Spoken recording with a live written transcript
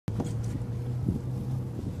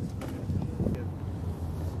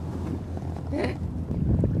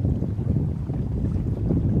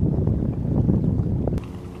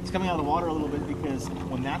coming out of the water a little bit because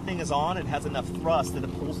when that thing is on, it has enough thrust that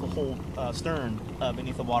it pulls the whole stern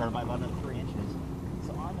beneath the water by about another 3 inches.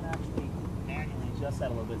 So I'm going to actually manually adjust that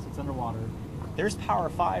a little bit so it's underwater. There's power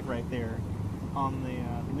 5 right there on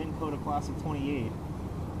the Minn Kota Classic 28,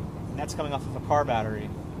 and that's coming off of a car battery.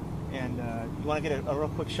 And you want to get a real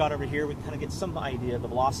quick shot over here. We kind of get some idea of the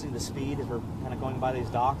velocity, the speed as we're kind of going by these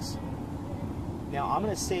docks. Now I'm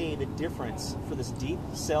going to say the difference for this deep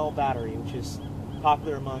cell battery, which is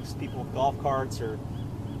popular amongst people with golf carts or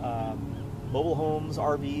mobile homes,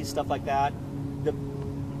 RVs, stuff like that. The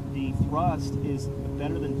thrust is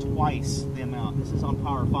better than twice the amount. This is on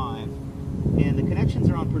power 5. And the connections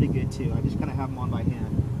are on pretty good too. I just kind of have them on by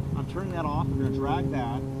hand. I'm turning that off. We're going to drag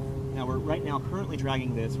that. Now we're right now currently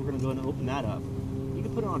dragging this. We're going to go and open that up. You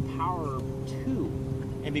can put it on power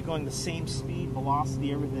 2 and be going the same speed,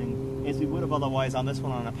 velocity, everything as we would have otherwise on this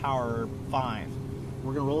one on a power 5.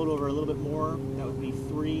 We're going to roll it over a little bit more. That would be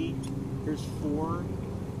 3. Here's 4.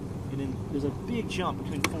 And then there's a big jump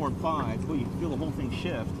between 4 and 5. Boy, you can feel the whole thing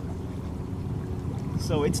shift.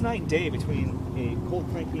 So it's night and day between a cold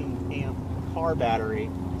cranking amp car battery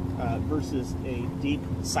versus a deep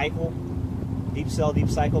cycle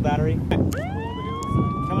battery.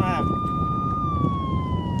 Coming on.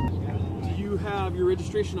 Do you have your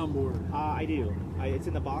registration on board? I do. It's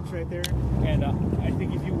in the box right there. And I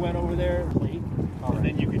think if you went over there, and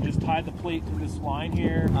then you could just tie the plate to this line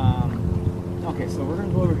here. Okay, so we're going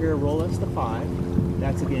to go over here, roll this to 5.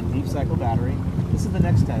 That's again deep cycle battery. This is the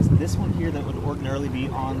next test. This one here that would ordinarily be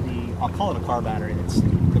on the, I'll call it a car battery. It's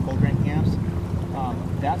the cold cranking amps.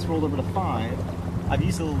 That's rolled over to 5. I've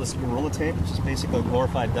used a little this Gorilla tape, which is basically a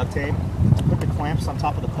glorified duct tape, to put the clamps on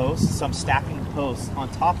top of the posts. So I'm stacking the posts on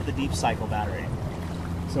top of the deep cycle battery.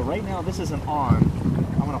 So right now this isn't on.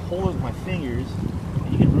 I'm going to hold it with my fingers,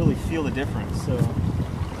 and you can really feel the difference. So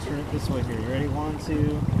turn it this way here. You ready? 1,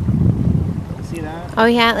 2. See that? Oh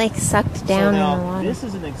yeah, it like sucked down so now, in the water. This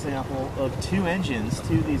is an example of 2 engines.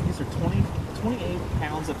 These are 28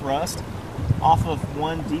 pounds of thrust off of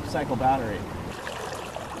one deep cycle battery.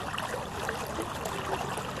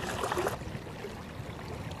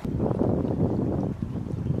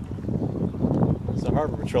 So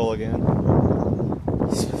Harbor Patrol again.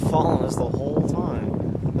 He's been following us the whole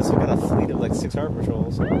time. Unless we've got a fleet of like 6 Harbor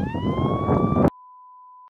Patrols.